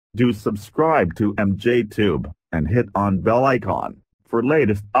Do subscribe to MJTube and hit on bell icon for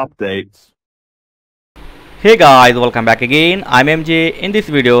latest updates. Hey guys, welcome back again. I'm MJ. In this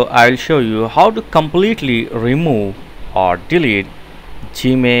video I will show you how to completely remove or delete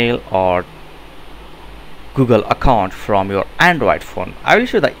Gmail or Google account from your Android phone. I will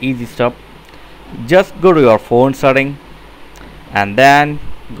show the easy step. Just go to your phone setting and then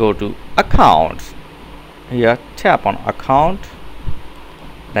go to accounts. Here tap on account,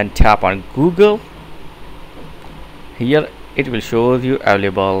 then tap on Google. Here it will show you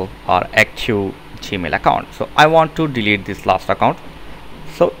available or active Gmail account. So I want to delete this last account,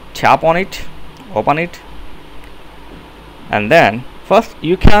 so tap on it, open it, and then first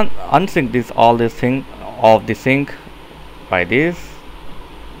you can unsync all this thing of the sync by this.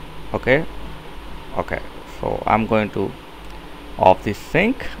 Okay, so I'm going to off this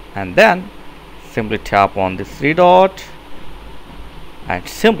sync and then simply tap on this three dot and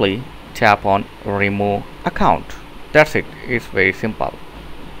simply tap on remove account. That's it. It's very simple.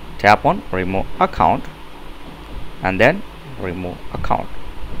 Tap on remove account and then remove account.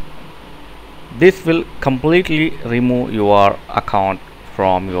 This will completely remove your account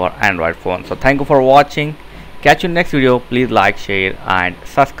from your Android phone. So thank you for watching. Catch you next video. Please like, share and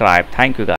subscribe. Thank you guys.